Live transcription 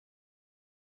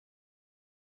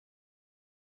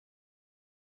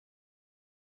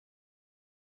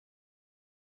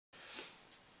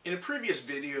In a previous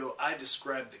video, I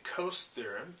described the Coase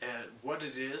Theorem and what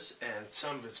it is and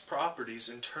some of its properties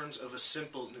in terms of a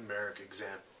simple numeric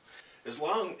example. As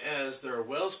long as there are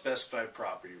well-specified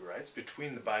property rights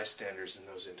between the bystanders and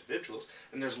those individuals,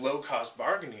 and there's low-cost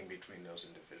bargaining between those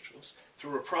individuals,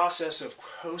 through a process of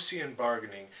Coasean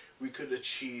bargaining, we could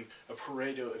achieve a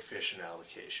Pareto-efficient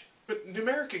allocation. But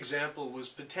numeric example was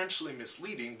potentially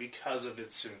misleading because of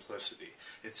its simplicity.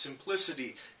 Its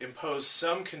simplicity imposed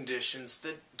some conditions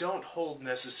that don't hold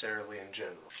necessarily in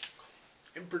general.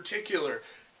 In particular,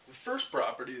 the first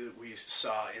property that we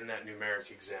saw in that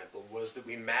numeric example was that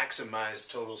we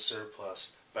maximized total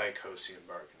surplus by Coasean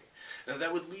bargaining. Now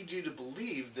that would lead you to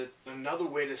believe that another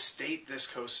way to state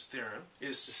this Coase theorem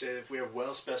is to say that if we have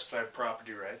well-specified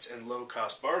property rights and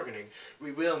low-cost bargaining,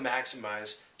 we will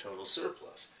maximize total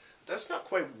surplus. That's not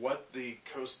quite what the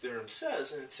Coase theorem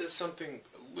says, and it says something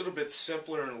a little bit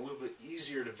simpler and a little bit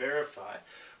easier to verify,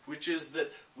 which is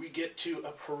that we get to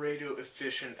a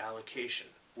Pareto-efficient allocation.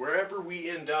 Wherever we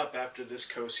end up after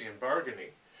this Coasean bargaining,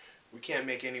 we can't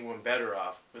make anyone better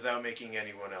off without making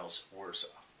anyone else worse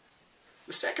off.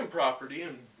 The second property,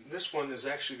 and this one is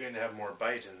actually going to have more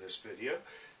bite in this video,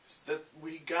 is that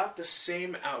we got the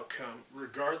same outcome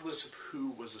regardless of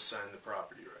who was assigned the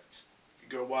property rights.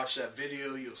 If you go watch that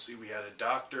video, you'll see we had a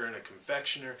doctor and a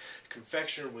confectioner. The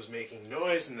confectioner was making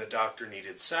noise and the doctor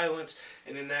needed silence,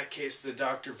 and in that case the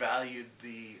doctor valued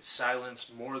the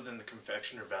silence more than the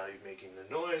confectioner valued making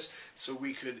the noise, so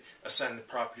we could assign the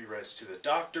property rights to the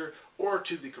doctor or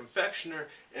to the confectioner,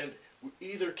 and in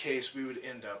either case we would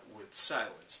end up with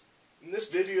silence. In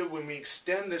this video, when we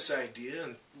extend this idea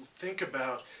and think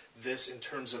about this in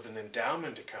terms of an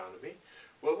endowment economy,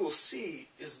 what we'll see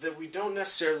is that we don't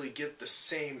necessarily get the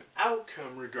same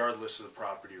outcome regardless of the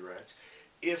property rights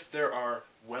if there are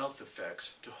wealth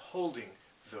effects to holding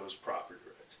those property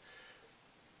rights.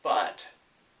 But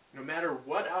no matter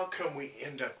what outcome we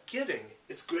end up getting,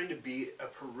 it's going to be a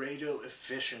Pareto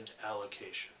efficient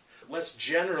allocation. Let's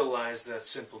generalize that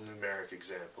simple numeric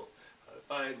example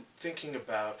by thinking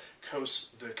about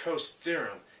the Coase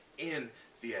theorem in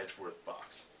the Edgeworth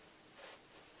box.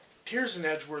 Here's an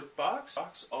Edgeworth box.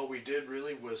 All we did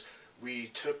really was we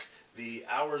took the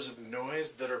hours of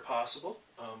noise that are possible.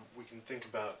 We can think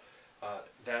about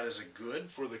that as a good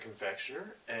for the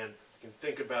confectioner, and we can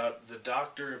think about the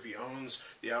doctor. If he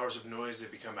owns the hours of noise,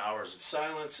 they become hours of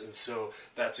silence, and so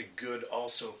that's a good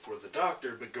also for the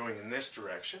doctor, but going in this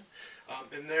direction.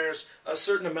 And there's a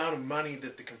certain amount of money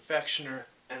that the confectioner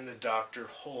and the doctor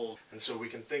hold, and so we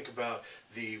can think about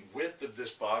the width of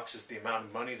this box as the amount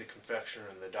of money the confectioner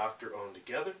and the doctor own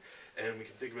together, and we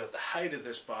can think about the height of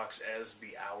this box as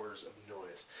the hours of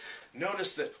noise.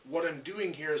 Notice that what I'm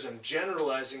doing here is I'm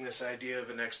generalizing this idea of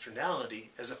an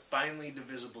externality as a finely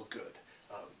divisible good.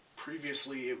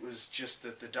 Previously it was just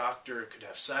that the doctor could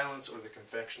have silence or the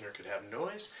confectioner could have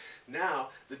noise. Now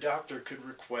the doctor could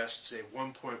request, say,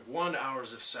 1.1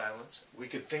 hours of silence. We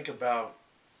could think about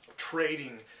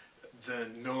trading the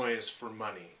noise for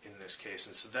money in this case,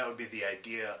 and so that would be the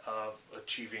idea of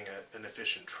achieving an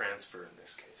efficient transfer in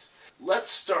this case.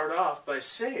 Let's start off by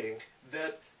saying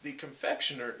that the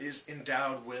confectioner is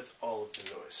endowed with all of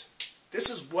the noise. This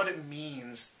is what it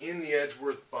means in the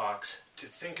Edgeworth box to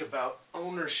think about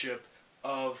ownership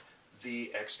of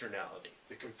the externality.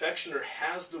 The confectioner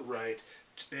has the right,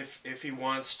 if he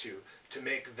wants to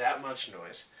make that much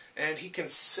noise, and he can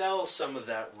sell some of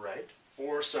that right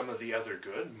for some of the other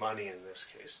good, money in this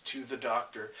case, to the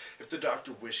doctor if the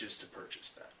doctor wishes to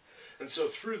purchase that. And so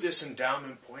through this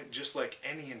endowment point, just like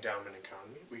any endowment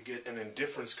economy, we get an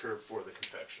indifference curve for the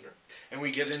confectioner, and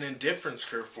we get an indifference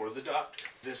curve for the doctor.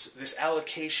 This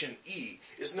allocation E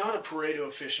is not a Pareto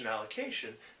efficient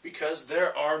allocation because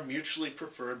there are mutually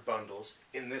preferred bundles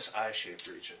in this I-shaped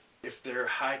region. If there are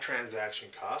high transaction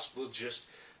costs, we'll just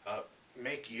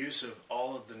make use of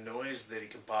all of the noise that he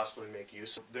can possibly make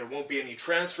use of. There won't be any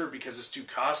transfer because it's too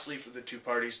costly for the two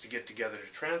parties to get together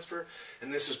to transfer,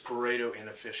 and this is Pareto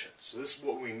inefficient. So this is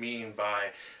what we mean by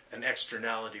an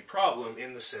externality problem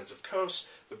in the sense of Coase.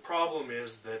 The problem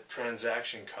is that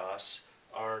transaction costs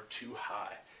are too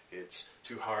high. It's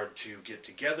too hard to get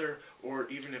together, or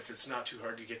even if it's not too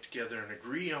hard to get together and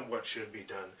agree on what should be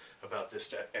done about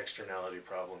this externality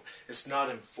problem, it's not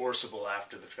enforceable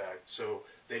after the fact, so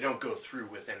they don't go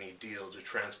through with any deal to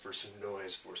transfer some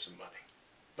noise for some money.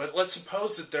 But let's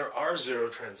suppose that there are zero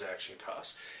transaction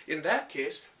costs. In that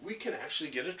case, we can actually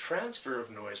get a transfer of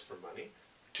noise for money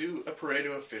to a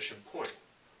Pareto efficient point.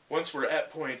 Once we're at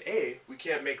point A, we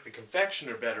can't make the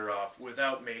confectioner better off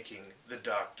without making the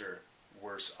doctor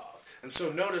worse off. And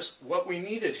so notice what we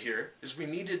needed here is we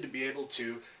needed to be able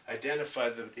to identify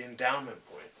the endowment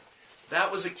point.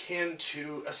 That was akin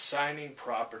to assigning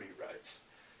property rights.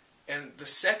 And the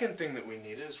second thing that we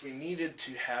needed is we needed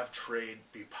to have trade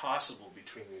be possible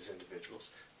between these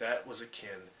individuals. That was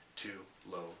akin to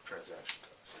low transaction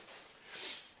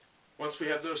costs. Once we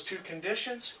have those two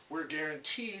conditions, we're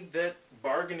guaranteed that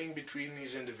bargaining between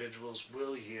these individuals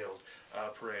will yield a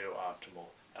Pareto optimal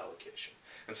allocation.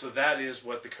 And so that is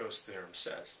what the Coase Theorem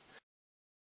says.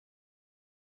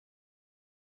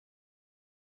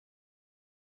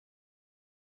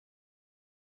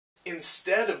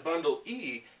 Instead of bundle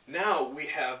E, now we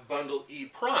have bundle E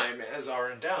prime as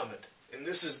our endowment. And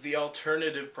this is the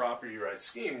alternative property right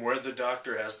scheme where the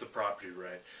doctor has the property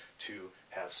right to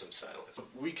have some silence.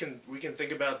 We can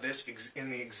think about this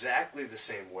in exactly the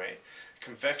same way.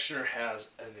 Confectioner has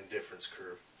an indifference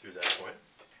curve through that point,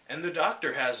 and the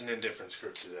doctor has an indifference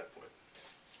curve through that point.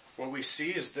 What we see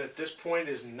is that this point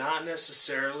is not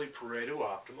necessarily Pareto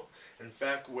optimal. In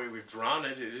fact, the way we've drawn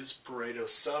it, it is Pareto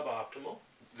suboptimal.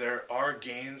 There are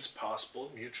gains possible,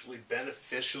 mutually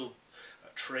beneficial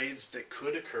trades that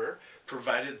could occur,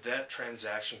 provided that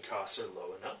transaction costs are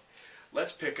low enough.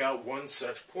 Let's pick out one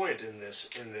such point in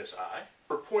this I.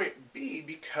 For point B,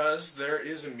 because there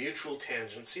is a mutual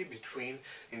tangency between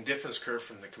indifference curve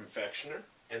from the confectioner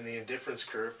and the indifference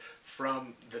curve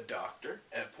from the doctor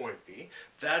at point B,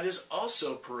 that is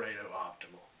also Pareto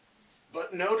optimal.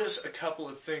 But notice a couple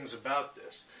of things about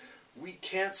this. We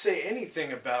can't say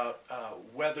anything about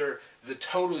whether the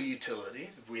total utility,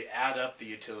 if we add up the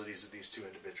utilities of these two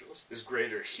individuals, is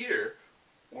greater here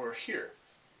or here.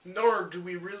 Nor do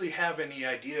we really have any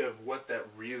idea of what that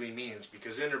really means,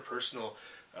 because interpersonal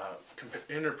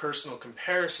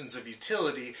comparisons of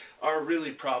utility are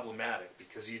really problematic,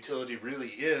 because utility really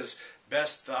is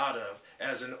best thought of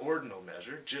as an ordinal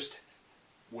measure, just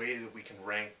way that we can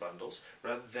rank bundles,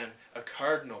 rather than a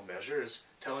cardinal measure as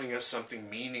telling us something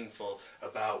meaningful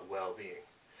about well-being.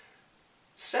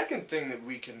 Second thing that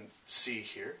we can see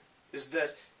here is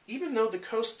that even though the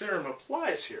Coase Theorem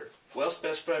applies here,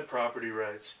 well-specified property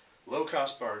rights,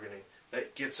 low-cost bargaining,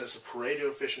 that gets us a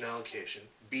Pareto-efficient allocation,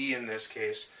 B in this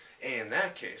case, A in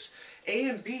that case, A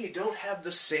and B don't have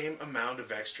the same amount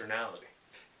of externality.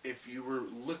 If you were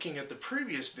looking at the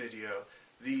previous video,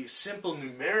 the simple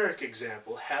numeric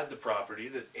example had the property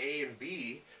that A and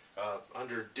B,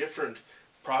 under different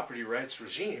property rights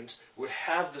regimes, would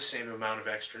have the same amount of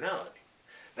externality.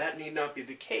 That need not be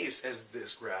the case as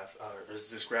this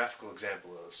graphical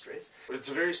example illustrates. But it's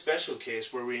a very special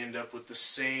case where we end up with the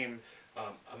same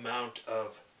amount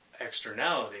of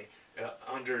externality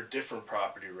under different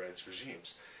property rights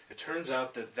regimes. It turns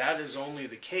out that that is only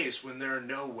the case when there are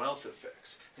no wealth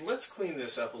effects. And let's clean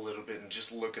this up a little bit and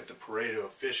just look at the Pareto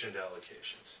efficient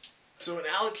allocations. So in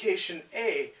allocation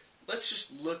A, let's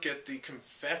just look at the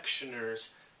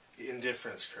confectioner's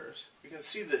indifference curves. We can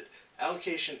see that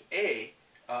allocation A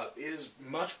is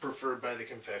much preferred by the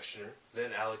confectioner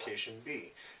than allocation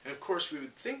B. And of course we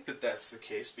would think that that's the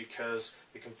case because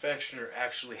the confectioner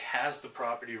actually has the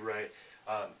property right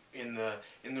in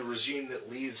the regime that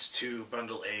leads to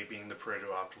bundle A being the Pareto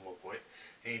optimal point,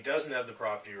 and he doesn't have the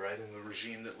property right in the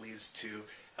regime that leads to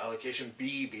allocation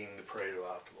B being the Pareto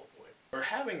optimal point. Or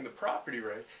having the property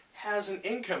right has an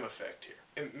income effect here.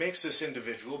 It makes this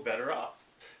individual better off.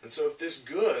 And so if this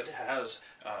good has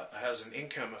an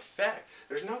income effect,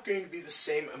 there's not going to be the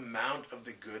same amount of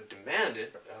the good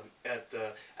demanded at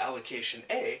the allocation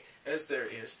A as there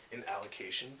is in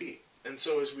allocation B. And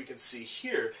so as we can see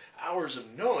here, hours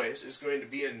of noise is going to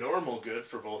be a normal good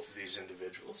for both of these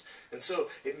individuals. And so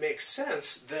it makes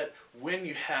sense that when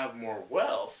you have more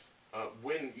wealth,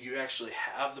 when you actually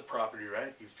have the property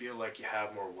right, you feel like you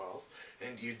have more wealth,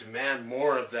 and you demand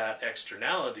more of that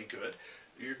externality good,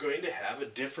 you're going to have a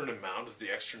different amount of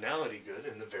the externality good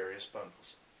in the various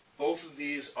bundles. Both of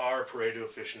these are Pareto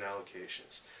efficient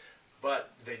allocations,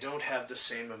 but they don't have the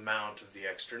same amount of the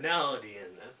externality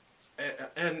in them.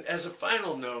 And as a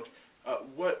final note,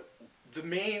 the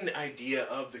main idea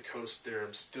of the Coase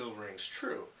Theorem still rings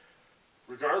true.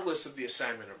 Regardless of the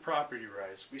assignment of property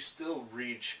rights, we still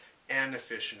reach an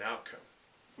efficient outcome.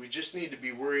 We just need to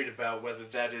be worried about whether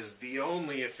that is the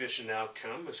only efficient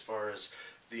outcome as far as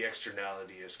the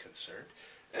externality is concerned.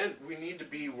 And we need to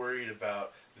be worried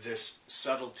about this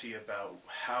subtlety about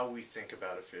how we think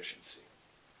about efficiency.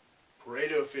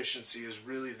 Pareto efficiency is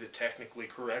really the technically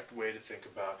correct way to think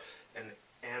about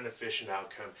an efficient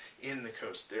outcome in the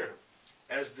Coase Theorem,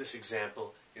 as this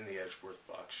example in the Edgeworth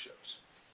box shows.